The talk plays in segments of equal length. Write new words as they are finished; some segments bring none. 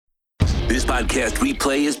This podcast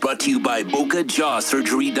replay is brought to you by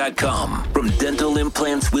BocaJawSurgery.com. From dental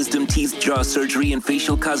implants, wisdom teeth, jaw surgery, and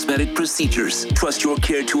facial cosmetic procedures, trust your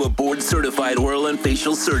care to a board-certified oral and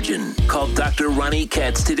facial surgeon. Call Dr. Ronnie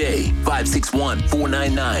Katz today,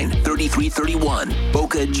 561-499-3331.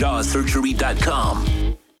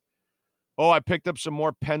 BocaJawSurgery.com. Oh, I picked up some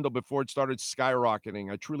more Pendle before it started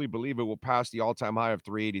skyrocketing. I truly believe it will pass the all-time high of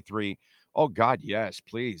 383. Oh, God, yes,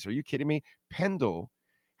 please. Are you kidding me? Pendle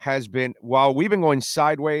has been, while we've been going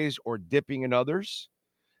sideways or dipping in others,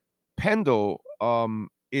 Pendle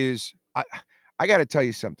is, I got to tell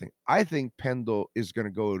you something. I think Pendle is going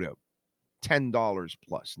to go to $10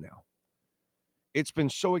 plus now. It's been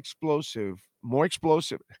so explosive, more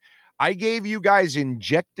explosive. I gave you guys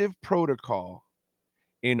Injective Protocol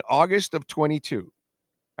in August of 22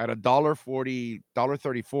 at $1.40,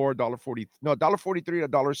 $1.34, $1.40, no, $1.43 to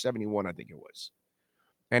 $1.71, I think it was.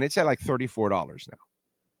 And it's at like $34 now.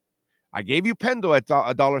 I gave you Pendle at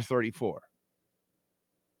 $1.34.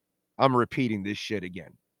 I'm repeating this shit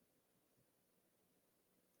again.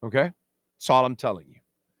 Okay? That's all I'm telling you.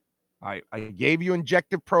 I gave you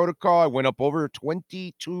Injective Protocol. I went up over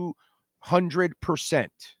 2,200%.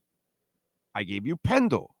 I gave you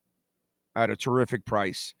Pendle at a terrific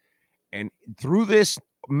price. And through this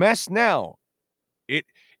mess now, it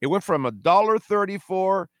went from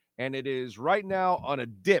 $1.34, and it is right now on a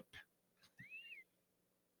dip.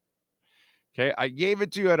 Okay, I gave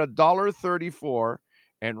it to you at $1.34,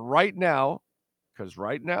 and right now, because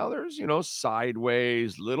right now there's,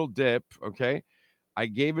 sideways, little dip, okay? I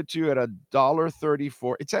gave it to you at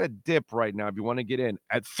 $1.34. It's at a dip right now if you want to get in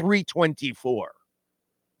at $3.24.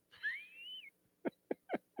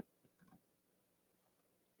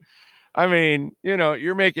 I mean,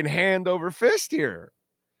 you're making hand over fist here.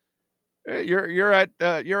 You're at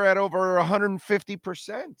over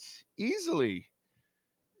 150% easily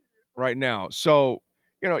right now. So,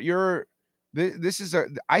 this is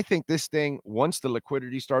I think this thing, once the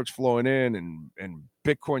liquidity starts flowing in and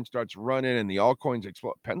Bitcoin starts running and the altcoins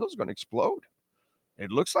explode, Pendle's going to explode. It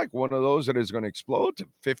looks like one of those that is going to explode to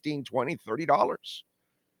 $15, $20, $30.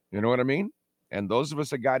 You know what I mean? And those of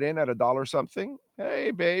us that got in at $1 something,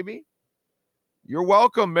 hey, baby, you're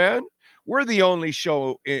welcome, man. We're the only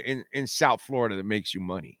show in South Florida that makes you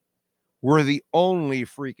money. We're the only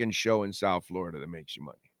freaking show in South Florida that makes you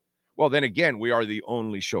money. Well, then again, we are the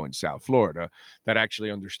only show in South Florida that actually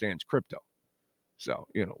understands crypto. So,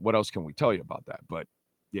 what else can we tell you about that? But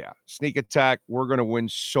yeah, sneak attack. We're going to win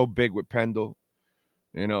so big with Pendle,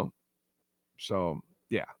 So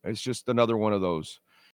yeah, it's just another one of those.